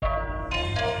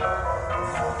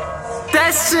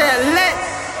That shit lit.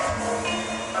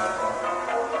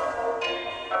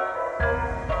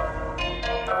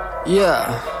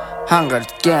 Yeah, hunger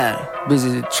again, busy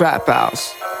the trap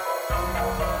house.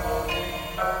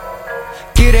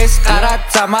 Гэрээс гараад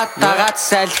замаа дагаад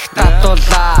салхи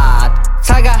татуулаад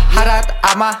цагаа хараад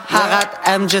амаа хагаад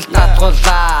амжилт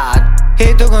татгуулаад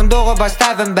хэдүүгэн дуугаа бас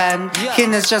тавин байна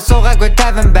хинээс ч суугаагүй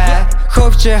тавин бай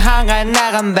хөвчи хангай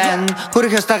наган байна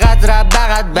хүрэх ёстой газараа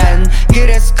байгаад байна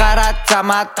гэрээс гараад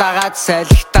замаа дагаад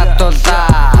салхи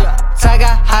татуулаад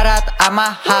цагаа хараад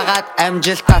амаа хагаад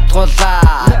амжилт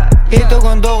татгуулаад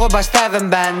хэдүүгэн дуугаа бас тавин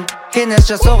байна хинээс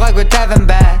ч суугаагүй тавин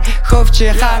бай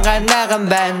хөвчи хангай наган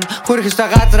байна хүрэх ёстой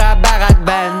газараа байгаад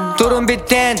байна дөрөв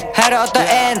битэнд хараа одоо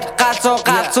энд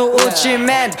галзуу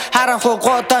үчимэнд харанхуй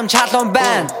гудам чалуун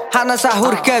байна ханасаа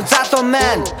хүрхээ залуу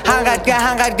мэн хангаадгаа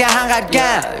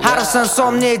харсан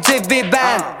сумны зэв би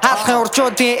байна халахын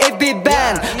урчуудын эв би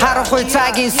байна харанхуй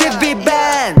цагийн сэв би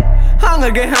байна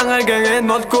Хангаргээ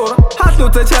нолгоор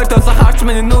халуузаа чартаасаа харч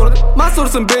миний нүур мас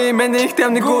урсан бэ миний их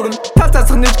тамны гүрэн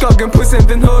татацх ничгогийн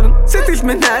пүсэмдэн хөөрн сэтгэл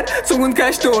минь хайр сүгэн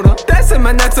каш дөрөн дэсэн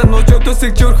манайцаа нууж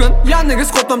төсөг жөрхөн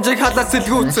янагс гудамжийг халаад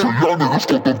сэлгүүцэн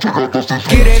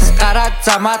гэрээс гараад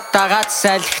замаа дагаад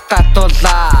салхи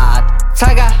татуулаад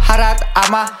цагаа хараад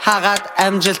амаа хагаад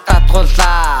амжилт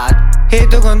татгуулаад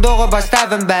хэдүүгэн дуугаа бас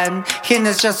тавин байна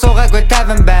хинээс ч суугаагүй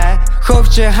тавин бай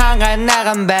хөвчи хангай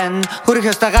наган байна хүрэх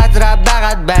ёстой газараа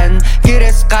байгаад байна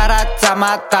гэрээс гараад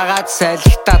замаа дагаад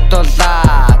салхи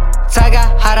татуулаад цагаа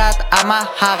хараад амаа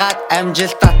хагаад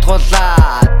амжилт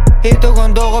татгуулаад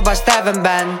хэдүүгэн дуугаа бас тавин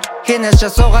байна хинээс ч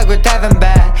суугаагүй тавин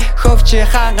бай хөвчи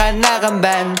хангай наган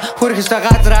байна хүрэх ёстой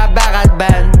газараа байгаад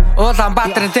байна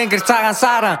Улаанбаатарын тэнгэр цагаан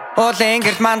саран уулын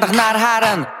ингэрт мандах нар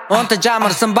харан унтаж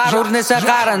амарсан бар үрнээсээ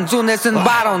гарan зүүнээс нь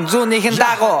баруун зүүнийхэн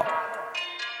дагуу